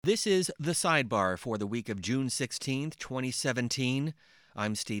This is The Sidebar for the week of June 16th, 2017.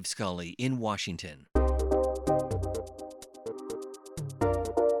 I'm Steve Scully in Washington.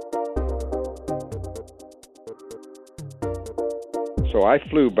 So I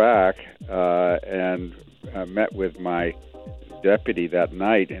flew back and met with my deputy that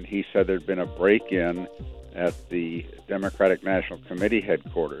night, and he said there'd been a break-in at the Democratic National Committee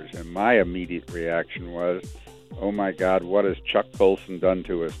headquarters. And my immediate reaction was, oh my God, what has Chuck Colson done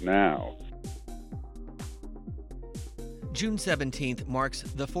to us now? June 17th marks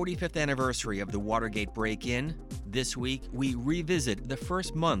the 45th anniversary of the Watergate break-in. This week, we revisit the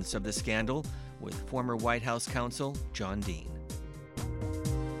first months of the scandal with former White House counsel John Dean.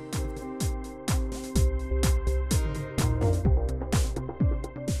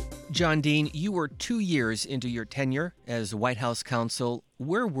 John Dean, you were 2 years into your tenure as White House counsel.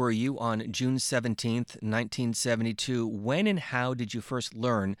 Where were you on June 17th, 1972? When and how did you first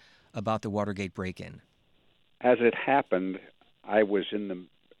learn about the Watergate break-in? As it happened, I was in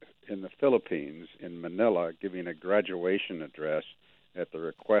the Philippines, in Manila, giving a graduation address at the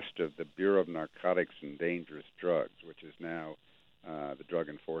request of the Bureau of Narcotics and Dangerous Drugs, which is now the Drug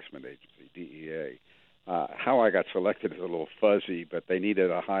Enforcement Agency, DEA. How I got selected is a little fuzzy, but they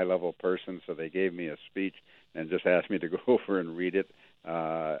needed a high-level person, so they gave me a speech and just asked me to go over and read it.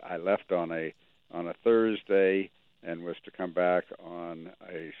 I left on a Thursday and was to come back on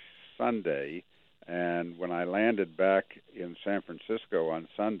a Sunday. And when I landed back in San Francisco on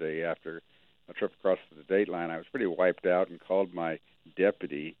Sunday after a trip across the dateline, I was pretty wiped out and called my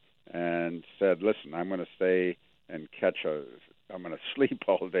deputy and said, listen, I'm going to stay and I'm going to sleep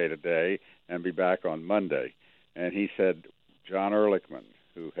all day today and be back on Monday. And he said, John Ehrlichman,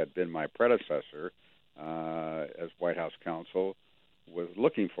 who had been my predecessor as White House counsel, was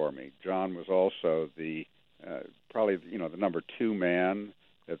looking for me. John was also probably the number 2 man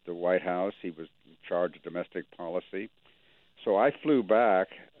at the White House. He was in charge of domestic policy. So I flew back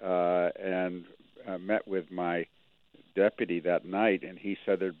and met with my deputy that night, and he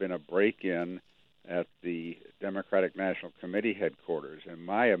said there'd been a break-in at the Democratic National Committee headquarters. And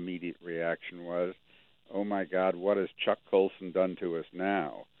my immediate reaction was, oh my God, what has Chuck Colson done to us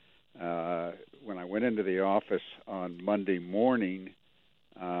now? When I went into the office on Monday morning,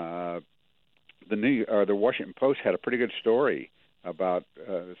 the Washington Post had a pretty good story about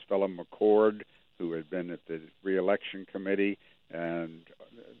this fellow McCord, who had been at the re-election committee, and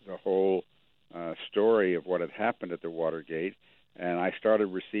the whole story of what had happened at the Watergate. And I started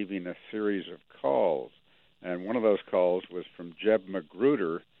receiving a series of calls. And one of those calls was from Jeb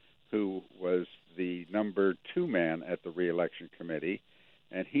Magruder, who was the number 2 man at the re-election committee.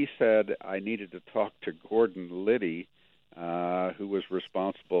 And he said I needed to talk to Gordon Liddy, who was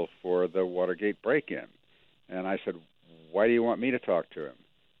responsible for the Watergate break-in. And I said, why do you want me to talk to him?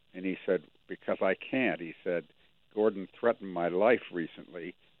 And he said, because I can't. He said, Gordon threatened my life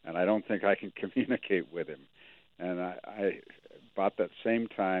recently, and I don't think I can communicate with him. And about that same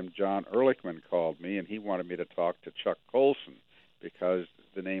time, John Ehrlichman called me, and he wanted me to talk to Chuck Colson because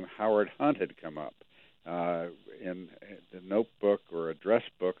the name Howard Hunt had come up in the notebook or address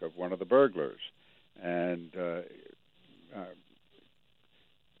book of one of the burglars. And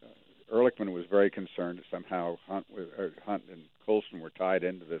Ehrlichman was very concerned that somehow Hunt and Colson were tied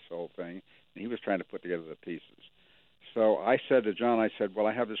into this whole thing, and he was trying to put together the pieces. So I said to John, well,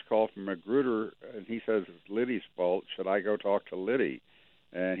 I have this call from Magruder, and he says it's Liddy's fault. Should I go talk to Liddy?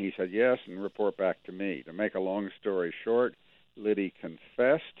 And he said yes, and report back to me. To make a long story short, Liddy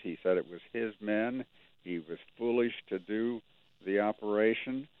confessed. He said it was his men. He was foolish to do the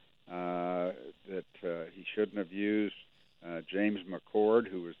operation, that he shouldn't have used James McCord,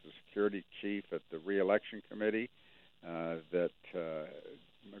 who was the security chief at the re-election committee, that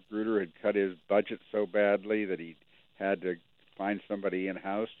Magruder had cut his budget so badly that he had to find somebody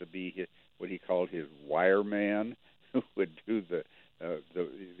in-house to be what he called his wire man, who would do the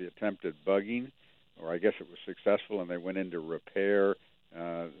attempted bugging, or I guess it was successful, and they went in to repair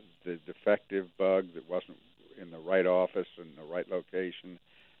the defective bug that wasn't in the right office and the right location.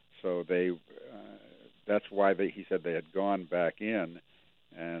 So that's why he said they had gone back in,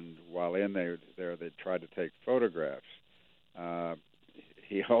 and while in there they tried to take photographs.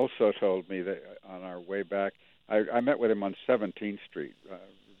 He also told me that on our way back, I met with him on 17th Street,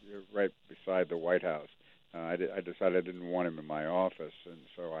 right beside the White House. I decided I didn't want him in my office, and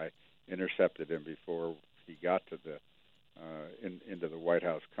so I intercepted him before he got to into the White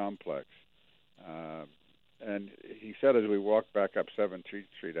House complex. And he said as we walked back up 17th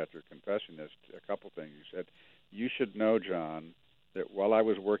Street after confessing this, a couple things. He said, you should know, John, that while I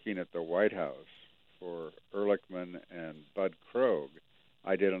was working at the White House for Ehrlichman and Bud Krogh,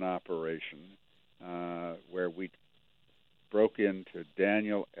 I did an operation where we broke into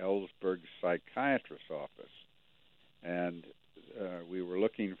Daniel Ellsberg's psychiatrist's office, and we were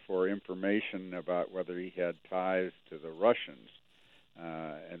looking for information about whether he had ties to the Russians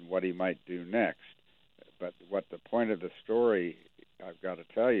and what he might do next. But what the point of the story I've got to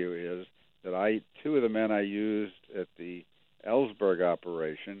tell you is that two of the men I used at the Ellsberg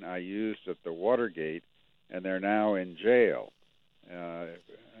operation, I used at the Watergate, and they're now in jail,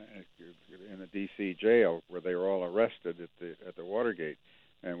 in the D.C. jail where they were all arrested at the Watergate,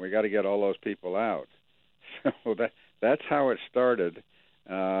 and we got to get all those people out. So that's how it started,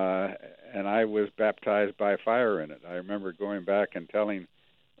 and I was baptized by fire in it. I remember going back and telling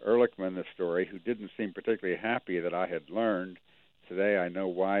Ehrlichman the story, who didn't seem particularly happy that I had learned. Today I know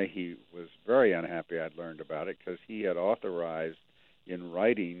why he was very unhappy I'd learned about it, because he had authorized in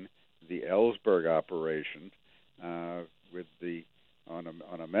writing the Ellsberg operation on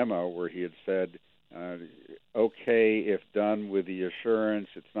a memo where he had said, okay, if done with the assurance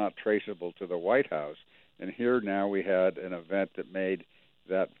it's not traceable to the White House. And here now we had an event that made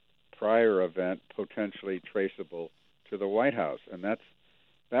that prior event potentially traceable to the White House. And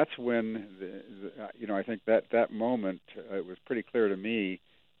that's when, I think that moment, it was pretty clear to me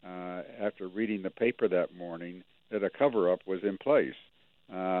after reading the paper that morning that a cover-up was in place.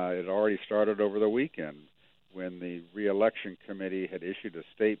 It already started over the weekend when the re-election committee had issued a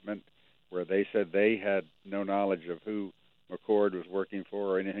statement where they said they had no knowledge of who McCord was working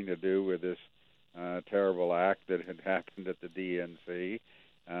for or anything to do with this terrible act that had happened at the DNC.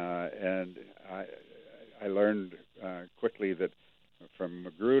 And I learned quickly that from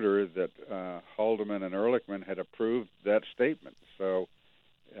Magruder that Haldeman and Ehrlichman had approved that statement. So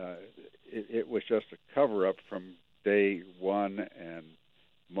it was just a cover-up from day one and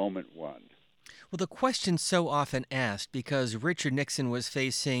moment one. Well, the question so often asked, because Richard Nixon was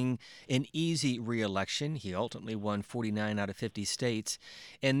facing an easy re-election. He ultimately won 49 out of 50 states,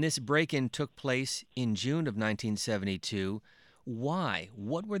 and this break-in took place in June of 1972. Why?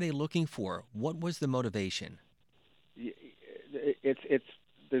 What were they looking for? What was the motivation?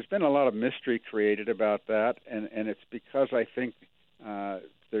 There's been a lot of mystery created about that, and it's because I think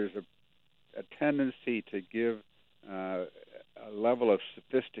there's a tendency to give a level of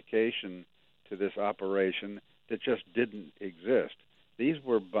sophistication to this operation that just didn't exist. These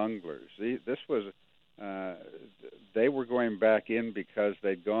were bunglers. They were going back in because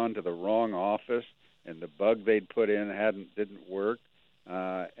they'd gone to the wrong office and the bug they'd put in didn't work.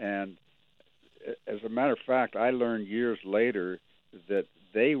 And as a matter of fact, I learned years later that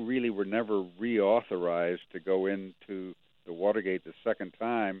they really were never reauthorized to go into the Watergate the second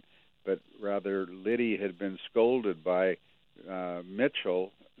time, but rather Liddy had been scolded by John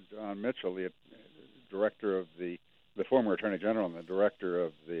Mitchell, the director of the former Attorney General and the director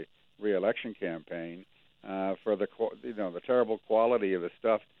of the re-election campaign, for the terrible quality of the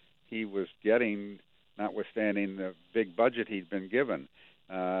stuff he was getting, notwithstanding the big budget he'd been given.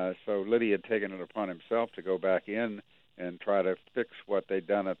 So Liddy had taken it upon himself to go back in and try to fix what they'd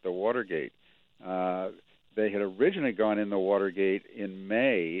done at the Watergate. They had originally gone in the Watergate in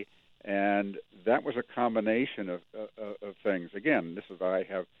May, and that was a combination of things. Again, I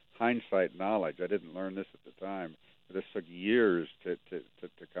have hindsight knowledge. I didn't learn this at the time. This took years to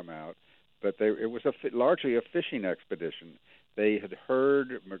come out. But it was largely a fishing expedition.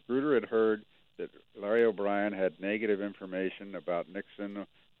 Magruder had heard that Larry O'Brien had negative information about Nixon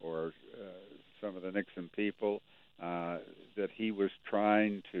or some of the Nixon people, that he was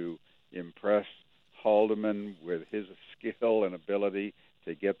trying to impress Haldeman with his skill and ability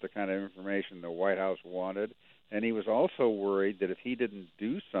to get the kind of information the White House wanted. And he was also worried that if he didn't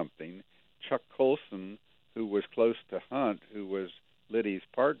do something, Chuck Colson, who was close to Hunt, who was Liddy's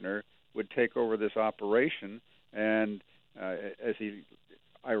partner, would take over this operation. And as he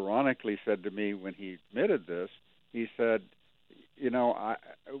ironically said to me when he admitted this, he said,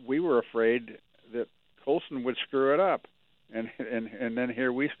 we were afraid that Colson would screw it up. And then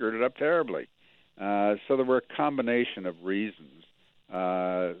here we screwed it up terribly. So there were a combination of reasons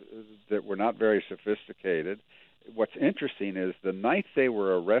that were not very sophisticated. What's interesting is the night they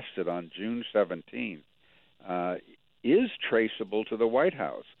were arrested on June 17th is traceable to the White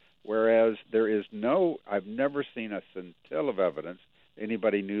House, whereas I've never seen a scintilla of evidence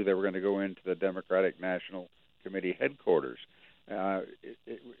anybody knew they were going to go into the Democratic National Committee headquarters.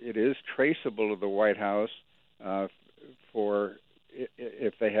 It is traceable to the White House for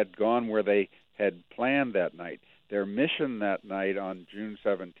if they had gone where they had planned that night. Their mission that night on June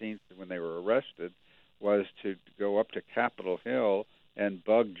 17th, when they were arrested, was to go up to Capitol Hill and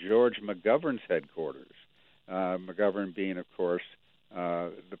bug George McGovern's headquarters. McGovern being, of course,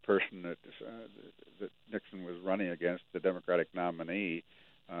 the person that Nixon was running against, the Democratic nominee,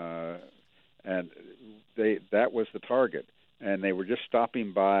 and that was the target. And they were just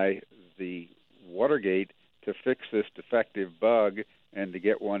stopping by the Watergate to fix this defective bug and to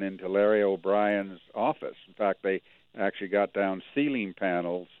get one into Larry O'Brien's office. In fact, they actually got down ceiling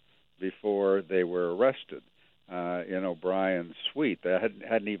panels before they were arrested in O'Brien's suite. They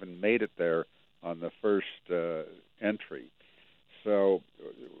hadn't even made it there on the first entry. So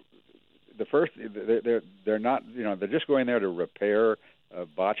the first, they're not, they're just going there to repair a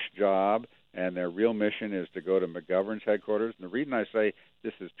botched job, and their real mission is to go to McGovern's headquarters. And the reason I say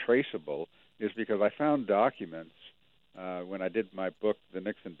this is traceable is because I found documents when I did my book, The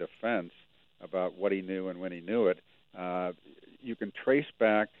Nixon Defense, about what he knew and when he knew it. You can trace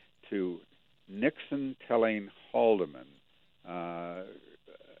back to Nixon telling Haldeman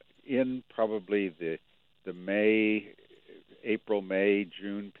in probably the April, May,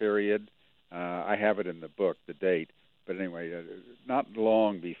 June period. I have it in the book, the date. But anyway, not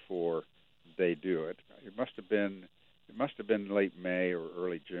long before they do it. It must have been late May or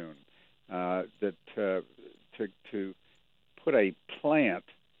early June. That to put a plant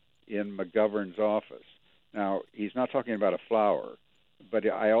in McGovern's office. Now, he's not talking about a flower, but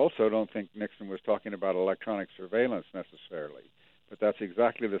I also don't think Nixon was talking about electronic surveillance necessarily. But that's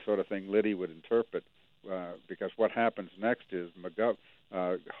exactly the sort of thing Liddy would interpret, because what happens next is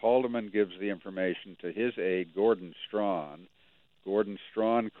Haldeman gives the information to his aide, Gordon Strachan. Gordon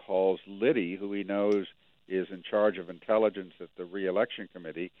Strachan calls Liddy, who he knows is in charge of intelligence at the re-election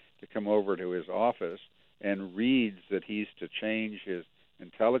committee, to come over to his office, and reads that he's to change his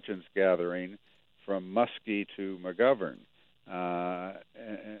intelligence gathering from Muskie to McGovern.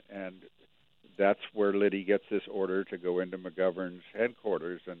 And that's where Liddy gets this order to go into McGovern's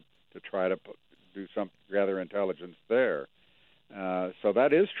headquarters and to try to gather intelligence there. So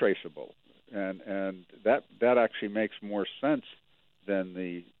that is traceable, and that actually makes more sense than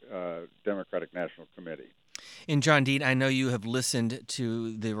the Democratic National Committee. And John Dean, I know you have listened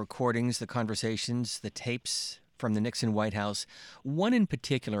to the recordings, the conversations, the tapes from the Nixon White House. One in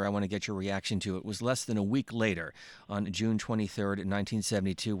particular I want to get your reaction to. It was less than a week later, on June 23rd,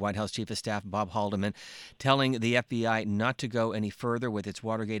 1972, White House Chief of Staff Bob Haldeman telling the FBI not to go any further with its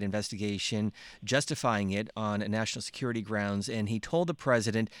Watergate investigation, justifying it on national security grounds. And he told the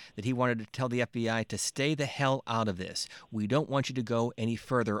president that he wanted to tell the FBI to stay the hell out of this. We don't want you to go any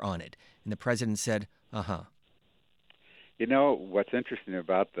further on it. And the president said, uh-huh. You know, what's interesting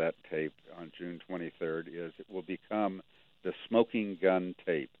about that tape on June 23rd is it will become the smoking gun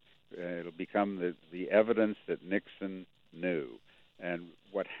tape. It'll become the evidence that Nixon knew. And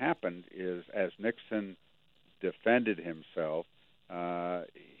what happened is, as Nixon defended himself,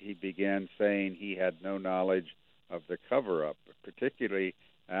 he began saying he had no knowledge of the cover-up, particularly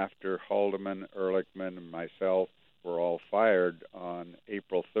after Haldeman, Ehrlichman, and myself were all fired on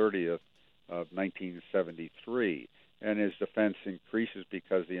April 30th of 1973. And his defense increases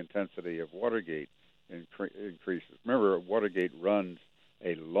because the intensity of Watergate increases. Remember, Watergate runs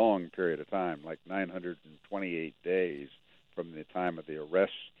a long period of time, like 928 days from the time of the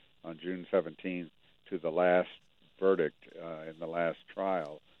arrest on June 17th to the last verdict in the last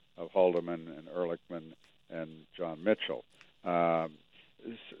trial of Haldeman and Ehrlichman and John Mitchell.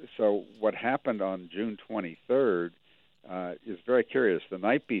 So what happened on June 23rd is very curious. The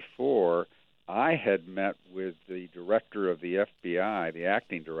night before, I had met with the director of the FBI, the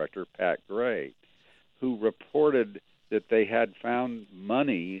acting director, Pat Gray, who reported that they had found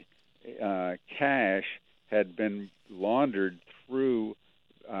money, cash, had been laundered through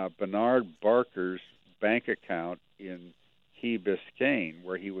Bernard Barker's bank account in Key Biscayne,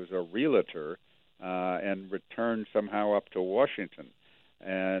 where he was a realtor, and returned somehow up to Washington.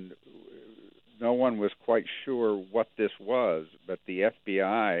 And no one was quite sure what this was, but the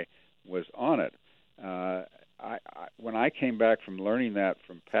FBI was on it. When I came back from learning that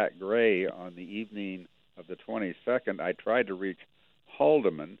from Pat Gray on the evening of the 22nd, I tried to reach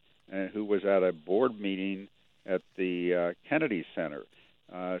Haldeman, who was at a board meeting at the Kennedy Center.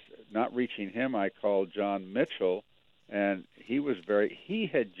 Not reaching him, I called John Mitchell, and he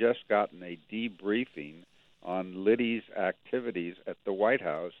had just gotten a debriefing on Liddy's activities at the White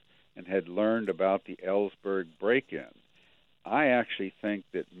House and had learned about the Ellsberg break-in. I actually think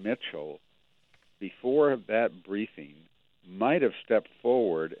that Mitchell, before that briefing, might have stepped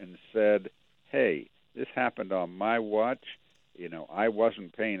forward and said, hey, this happened on my watch. I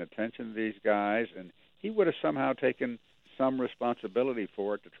wasn't paying attention to these guys, and he would have somehow taken some responsibility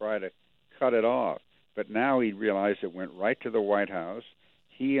for it to try to cut it off. But now he realized it went right to the White House.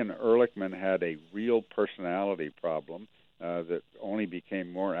 He and Ehrlichman had a real personality problem. that only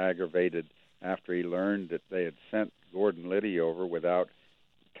became more aggravated after he learned that they had sent Gordon Liddy over without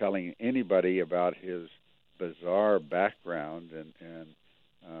telling anybody about his bizarre background and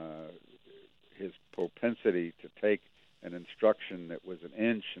his propensity to take an instruction that was an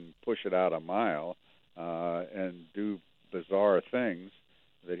inch and push it out a mile and do bizarre things,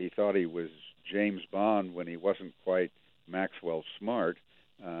 that he thought he was James Bond when he wasn't quite Maxwell Smart.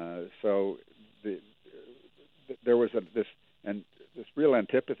 So there was this real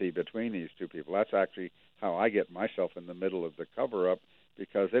antipathy between these two people. That's actually how I get myself in the middle of the cover-up,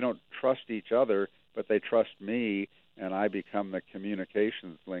 because they don't trust each other, but they trust me, and I become the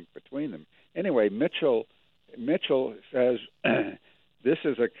communications link between them. Anyway, Mitchell says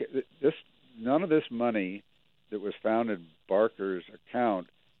none of this money that was found in Barker's account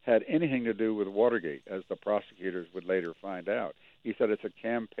had anything to do with Watergate, as the prosecutors would later find out. He said it's a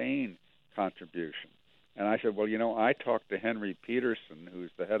campaign contribution. And I said, well, I talked to Henry Peterson,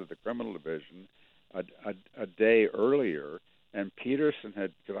 who's the head of the criminal division, a day earlier, and Peterson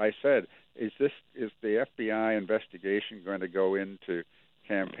had, because I said, is the FBI investigation going to go into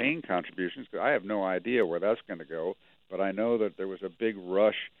campaign contributions? Because I have no idea where that's going to go, but I know that there was a big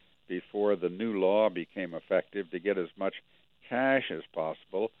rush before the new law became effective to get as much cash as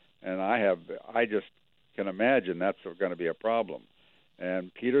possible, and I just can imagine that's going to be a problem.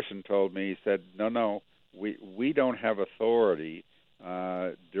 And Peterson told me, he said, no, we don't have authority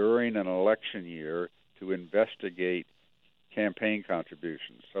during an election year to investigate campaign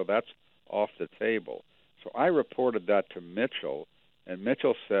contributions. So that's off the table. So I reported that to Mitchell, and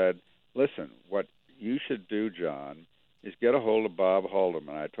Mitchell said, listen, what you should do, John, is get a hold of Bob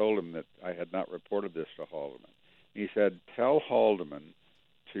Haldeman. I told him that I had not reported this to Haldeman. He said, tell Haldeman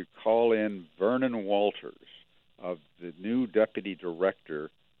to call in Vernon Walters, of the new deputy director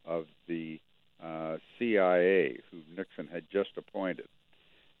of the CIA, who Nixon had just appointed,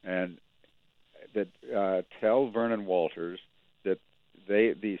 and that tell Vernon Walters that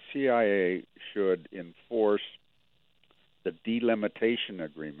the CIA should enforce the delimitation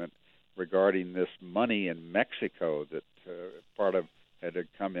agreement regarding this money in Mexico that part of had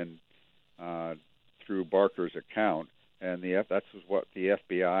come in through Barker's account, and that's what the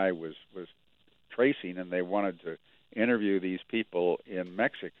FBI was tracing, and they wanted to interview these people in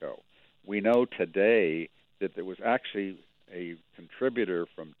Mexico. We know today that there was actually a contributor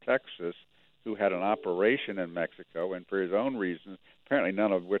from Texas who had an operation in Mexico, and for his own reasons, apparently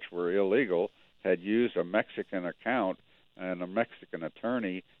none of which were illegal, had used a Mexican account and a Mexican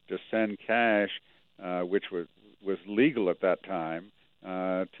attorney to send cash, which was legal at that time,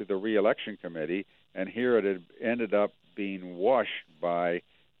 to the re-election committee, and here it had ended up being washed by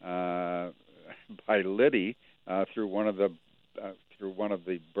Liddy through one of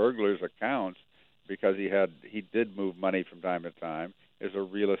the burglar's accounts, because he did move money from time to time as a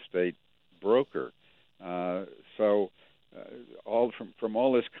real estate broker. So from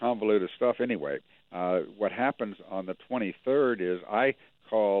all this convoluted stuff, anyway, what happens on the 23rd is I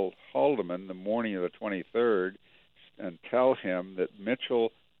call Haldeman the morning of the 23rd and tell him that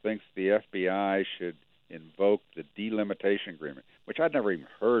Mitchell thinks the FBI should invoke the delimitation agreement, which I'd never even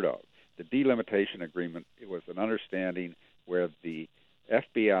heard of. The delimitation agreement, it was an understanding where the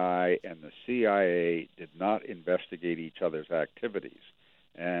FBI and the CIA did not investigate each other's activities.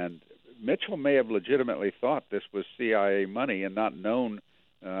 And Mitchell may have legitimately thought this was CIA money and not known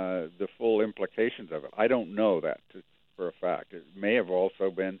the full implications of it. I don't know that for a fact. It may have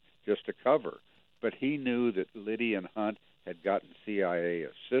also been just a cover. But he knew that Liddy and Hunt had gotten CIA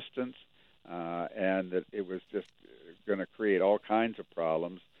assistance, and that it was just going to create all kinds of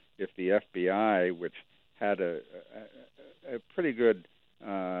problems if the FBI, which had a pretty good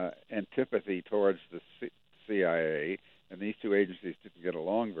antipathy towards the CIA, and these two agencies didn't get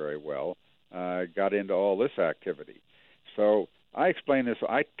along very well, got into all this activity. So I explain this.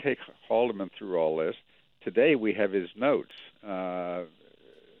 I take Haldeman through all this. Today we have his notes. In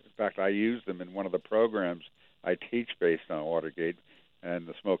fact, I use them in one of the programs I teach based on Watergate and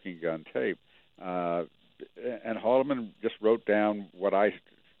the smoking gun tape. And Haldeman just wrote down what I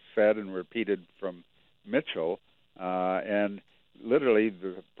said and repeated from Mitchell. And literally,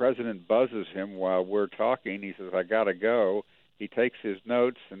 the president buzzes him while we're talking. He says, I got to go. He takes his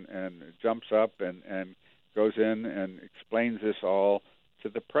notes and jumps up and goes in and explains this all to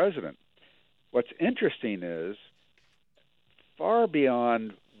the president. What's interesting is, far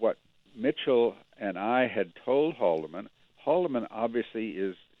beyond what Mitchell and I had told Haldeman, Haldeman obviously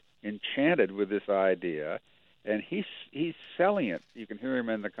is enchanted with this idea, and he's selling it. You can hear him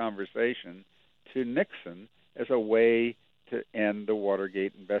in the conversation to Nixon as a way to end the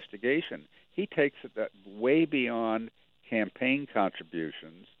Watergate investigation. He takes it that way beyond campaign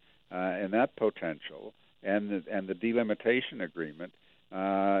contributions and that potential, and the delimitation agreement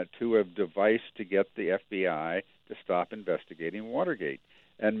to have devised to get the FBI to stop investigating Watergate.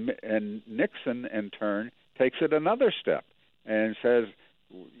 And Nixon, in turn, takes it another step and says,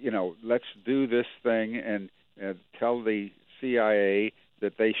 let's do this thing and tell the CIA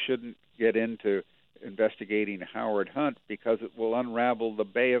that they shouldn't get into investigating Howard Hunt because it will unravel the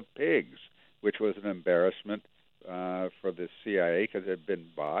Bay of Pigs, which was an embarrassment for the CIA because it had been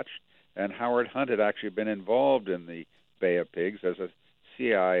botched. And Howard Hunt had actually been involved in the Bay of Pigs as a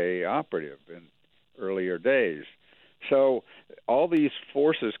CIA operative in earlier days. So all these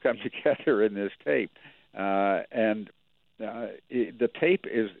forces come together in this tape, and the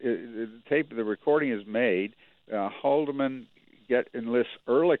recording is made. Haldeman enlists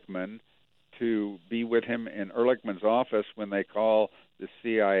Ehrlichman to be with him in Ehrlichman's office when they call the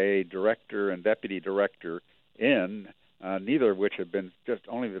CIA director and deputy director in, neither of which had been, just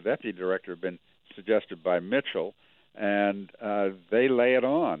only the deputy director had been suggested by Mitchell, and they lay it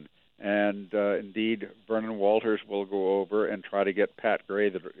on. And indeed, Vernon Walters will go over and try to get Pat Gray,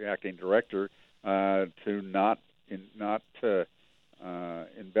 the acting director, to not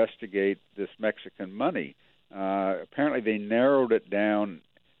investigate this Mexican money. Apparently, they narrowed it down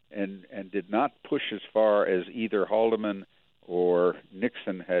and did not push as far as either Haldeman or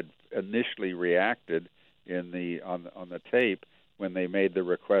Nixon had initially reacted on the tape when they made the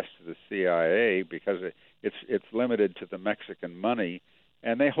request to the CIA, because it's limited to the Mexican money,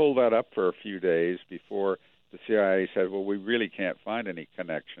 and they hold that up for a few days before the CIA said, well, we really can't find any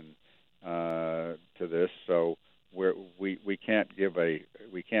connection to this, so we can't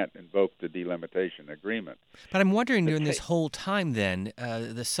invoke the delimitation agreement. But I'm wondering, during this whole time then,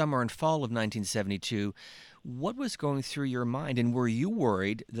 the summer and fall of 1972, what was going through your mind, and were you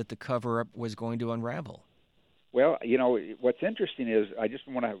worried that the cover-up was going to unravel? Well, what's interesting is, I just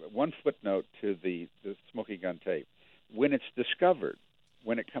want to have one footnote to the smoking gun tape. When it's discovered,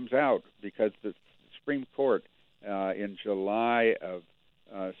 when it comes out, because the Supreme Court in July of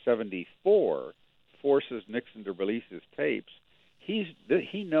 74 forces Nixon to release his tapes,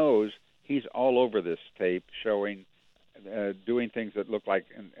 he knows he's all over this tape, showing, doing things that look like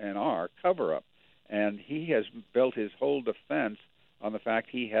and are cover-up. And he has built his whole defense on the fact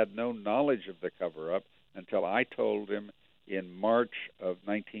he had no knowledge of the cover-up until I told him in March of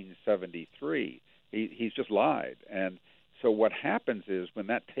 1973. He's just lied. And so what happens is, when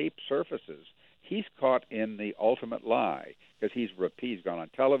that tape surfaces, he's caught in the ultimate lie, because he's gone on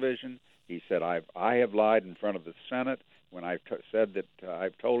television. He said, I have lied in front of the Senate when I've said that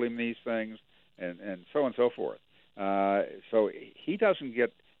I've told him these things, and so on and so forth. So he doesn't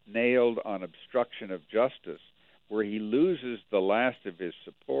get nailed on obstruction of justice, where he loses the last of his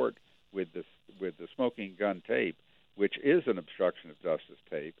support with the smoking gun tape, which is an obstruction of justice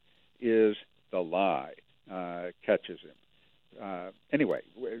tape, is the lie catches him. Anyway,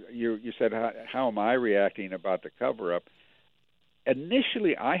 you said, how am I reacting about the cover-up?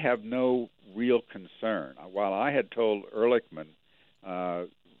 Initially, I have no real concern. While I had told Ehrlichman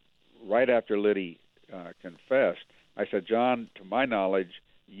right after Liddy confessed, I said, John, to my knowledge,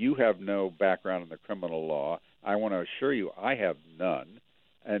 you have no background in the criminal law. I want to assure you I have none.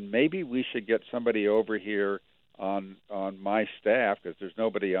 And maybe we should get somebody over here on my staff, because there's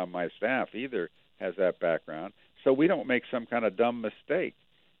nobody on my staff either has that background, so we don't make some kind of dumb mistake.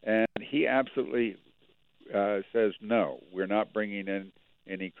 And he absolutely says, no, we're not bringing in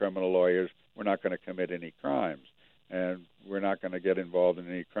any criminal lawyers. We're not going to commit any crimes, and we're not going to get involved in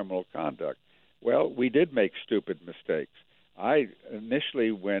any criminal conduct. Well, we did make stupid mistakes. I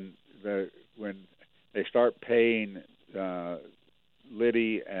initially, when they start paying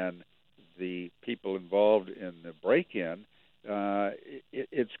Liddy and the people involved in the break-in,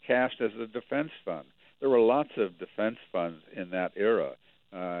 it's cast as a defense fund. There were lots of defense funds in that era.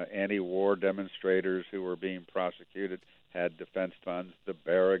 Anti-war demonstrators who were being prosecuted had defense funds. The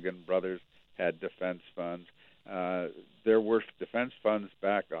Berrigan brothers had defense funds. There were defense funds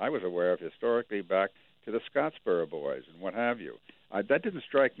back, I was aware of historically, back to the Scottsboro Boys and what have you. That didn't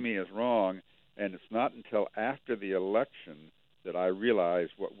strike me as wrong, and it's not until after the election that I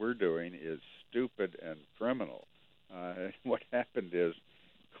realized what we're doing is stupid and criminal. What happened is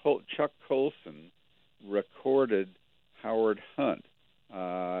Chuck Colson recorded Howard Hunt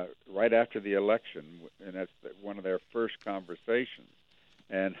right after the election, and that's one of their first conversations.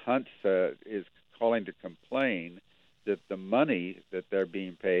 And Hunt is calling to complain that the money that they're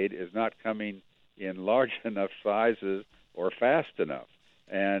being paid is not coming in large enough sizes or fast enough,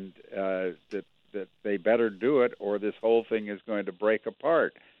 and that they better do it, or this whole thing is going to break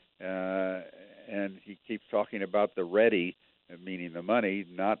apart. and he keeps talking about the ready, meaning the money,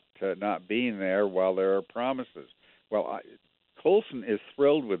 not being there while there are promises. Well, Colson is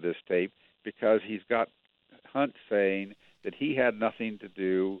thrilled with this tape because he's got Hunt saying that he had nothing to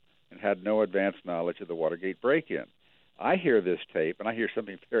do and had no advance knowledge of the Watergate break-in. I hear this tape, and I hear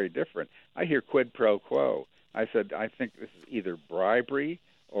something very different. I hear quid pro quo. I said, I think this is either bribery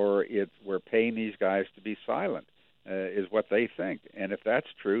or we're paying these guys to be silent, is what they think. And if that's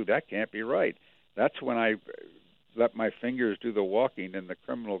true, that can't be right. That's when I let my fingers do the walking in the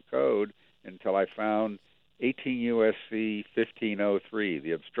criminal code until I found 18 U.S.C. 1503,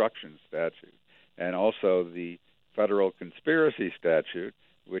 the obstruction statute, and also the federal conspiracy statute,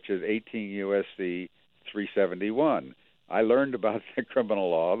 which is 18 U.S.C. 371. I learned about the criminal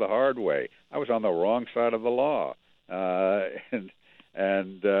law the hard way. I was on the wrong side of the law, and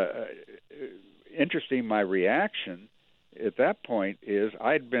interesting. My reaction at that point is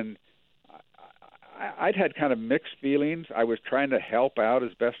I'd had kind of mixed feelings. I was trying to help out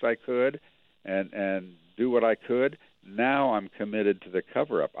as best I could, and do what I could. Now I'm committed to the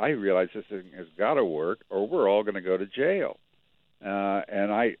cover-up. I realize this thing has got to work, or we're all going to go to jail.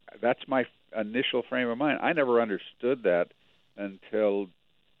 And that's my initial frame of mind. I never understood that until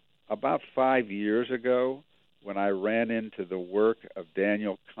about 5 years ago when I ran into the work of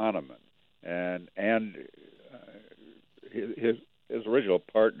Daniel Kahneman and his original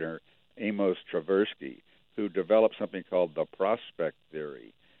partner, Amos Tversky, who developed something called the prospect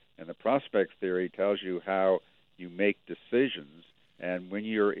theory. And the prospect theory tells you how you make decisions, and when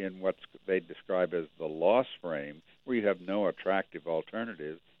you're in what they describe as the loss frame, where you have no attractive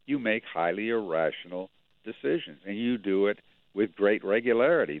alternative, you make highly irrational decisions, and you do it with great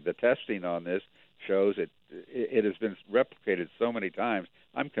regularity. The testing on this shows it has been replicated so many times,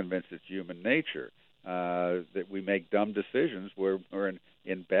 I'm convinced it's human nature, that we make dumb decisions where we're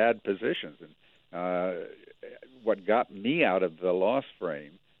in bad positions. And what got me out of the loss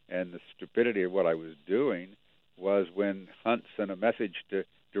frame and the stupidity of what I was doing was when Hunt sent a message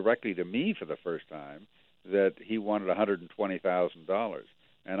directly to me for the first time that he wanted $120,000,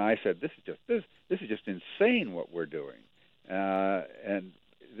 and I said, "This is just insane what we're doing." And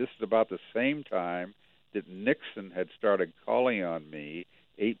this is about the same time that Nixon had started calling on me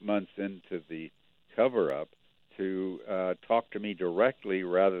 8 months into the cover-up to talk to me directly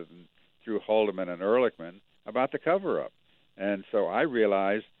rather than through Haldeman and Ehrlichman about the cover-up. And so I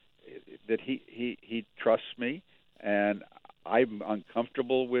realized that he trusts me, and I'm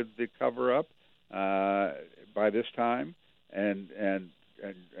uncomfortable with the cover-up by this time, and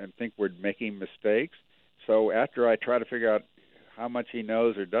think we're making mistakes. So after I try to figure out how much he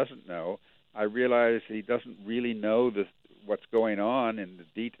knows or doesn't know, I realize he doesn't really know what's going on in the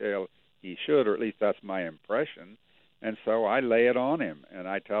detail he should, or at least that's my impression. And so I lay it on him, and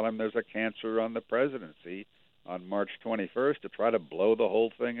I tell him there's a cancer on the presidency on March 21st to try to blow the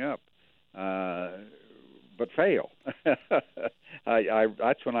whole thing up, but fail.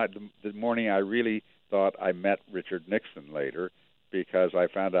 That's when the morning I really thought I met Richard Nixon later, because I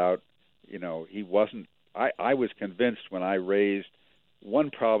found out, he wasn't. I was convinced when I raised one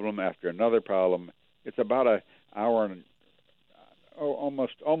problem after another problem. It's about an hour and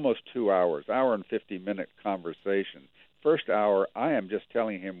almost 2 hours, hour and 50-minute conversation. First hour, I am just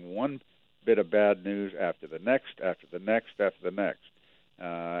telling him one bit of bad news after the next, after the next, after the next,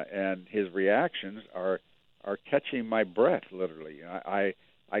 and his reactions are catching my breath, literally.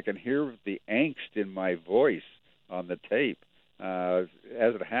 I can hear the angst in my voice on the tape. As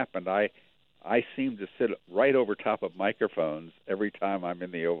it happened, I seem to sit right over top of microphones every time I'm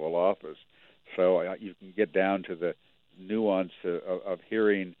in the Oval Office, so you can get down to the nuance of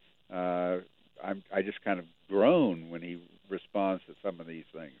hearing. I just kind of groan when he responds to some of these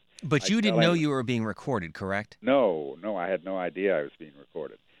things. But you didn't know you were being recorded, correct? No, I had no idea I was being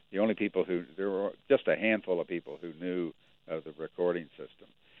recorded. The only people there were just a handful of people who knew of the recording system.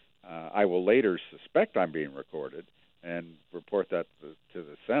 I will later suspect I'm being recorded and report that to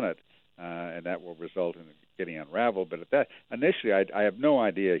the Senate, and that will result in getting unraveled. But at that, initially, I have no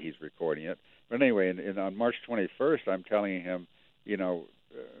idea he's recording it. But anyway, on March 21st, I'm telling him, Mr.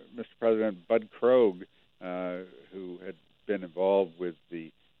 President, Bud Krogh, who had been involved with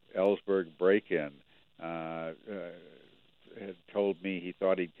the Ellsberg break-in, had told me he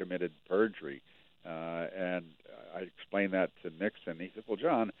thought he'd committed perjury. And I explained that to Nixon. He said, "Well,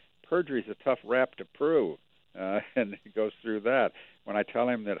 John, perjury is a tough rap to prove." And he goes through that. When I tell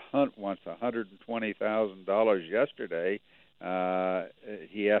him that Hunt wants $120,000 yesterday,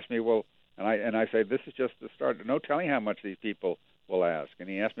 he asked me, "Well," and I say, "This is just the start. No telling how much these people will ask." And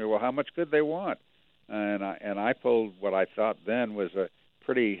he asked me, "Well, how much could they want?" And I pulled what I thought then was a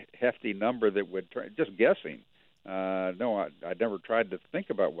pretty hefty number that would just guessing. No, I never tried to think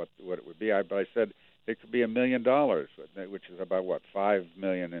about what it would be. But I said it could be $1 million, which is about $5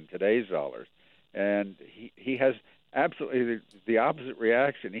 million in today's dollars. And he has absolutely the opposite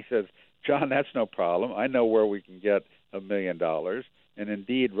reaction. He says, "John, that's no problem. I know where we can get $1 million." And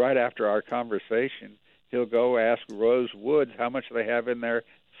indeed, right after our conversation, he'll go ask Rose Woods how much they have in their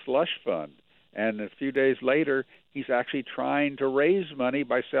slush fund. And a few days later, he's actually trying to raise money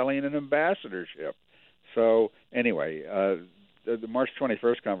by selling an ambassadorship. So anyway, the March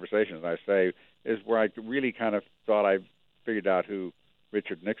 21st conversation, as I say, is where I really kind of thought I figured out who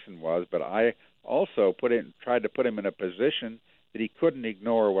Richard Nixon was, but I also tried to put him in a position that he couldn't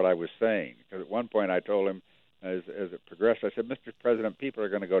ignore what I was saying. Because at one point I told him, as it progressed, I said, "Mr. President, people are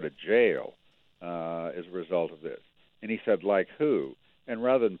going to go to jail as a result of this." And he said, "Like who?" And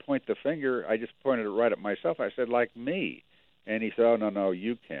rather than point the finger, I just pointed it right at myself. I said, "Like me." And he said, "Oh, no,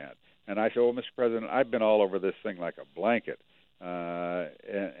 you can't." And I said, "Well, Mr. President, I've been all over this thing like a blanket."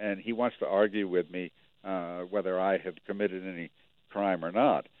 And he wants to argue with me whether I have committed any crime or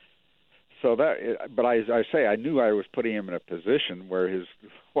not. So but as I say, I knew I was putting him in a position where his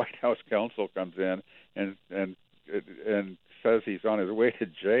White House counsel comes in and says he's on his way to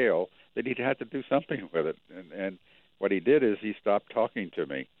jail, that he'd have to do something with it. And what he did is he stopped talking to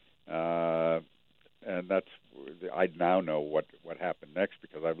me, and I now know what happened next,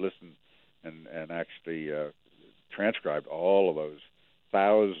 because I've listened and actually transcribed all of those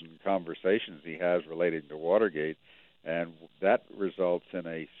 1,000 conversations he has relating to Watergate, and that results in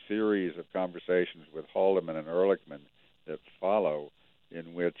a series of conversations with Haldeman and Ehrlichman that follow,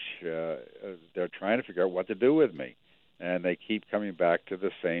 in which they're trying to figure out what to do with me, and they keep coming back to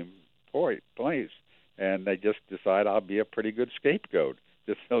the same place, and they just decide I'll be a pretty good scapegoat,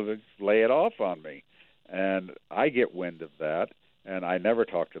 just so they lay it off on me. And I get wind of that, and I never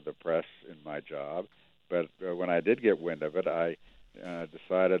talk to the press in my job, but when I did get wind of it, I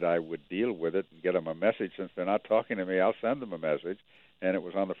decided I would deal with it and get them a message. Since they're not talking to me, I'll send them a message. And it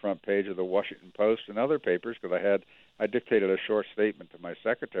was on the front page of the Washington Post and other papers, because I dictated a short statement to my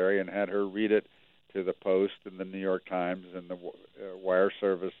secretary and had her read it to the Post and the New York Times and the wire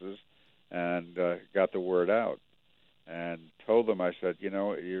services, and got the word out. And told them, I said,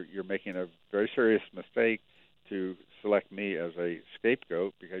 you're making a very serious mistake to select me as a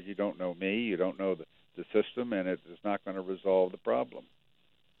scapegoat, because you don't know me, you don't know the system, and it is not going to resolve the problem.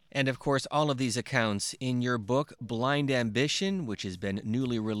 And, of course, all of these accounts in your book, Blind Ambition, which has been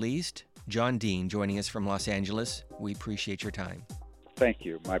newly released. John Dean joining us from Los Angeles. We appreciate your time. Thank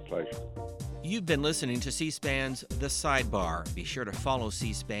you. My pleasure. You've been listening to C-SPAN's The Sidebar. Be sure to follow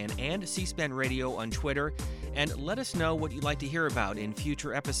C-SPAN and C-SPAN Radio on Twitter, and let us know what you'd like to hear about in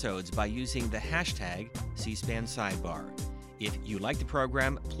future episodes by using the hashtag C-SPAN Sidebar. If you like the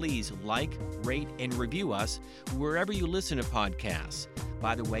program, please like, rate, and review us wherever you listen to podcasts.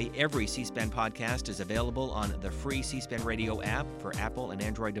 By the way, every C-SPAN podcast is available on the free C-SPAN Radio app for Apple and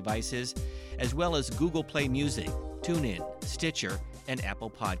Android devices, as well as Google Play Music, TuneIn, Stitcher, and Apple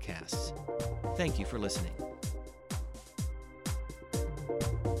Podcasts. Thank you for listening.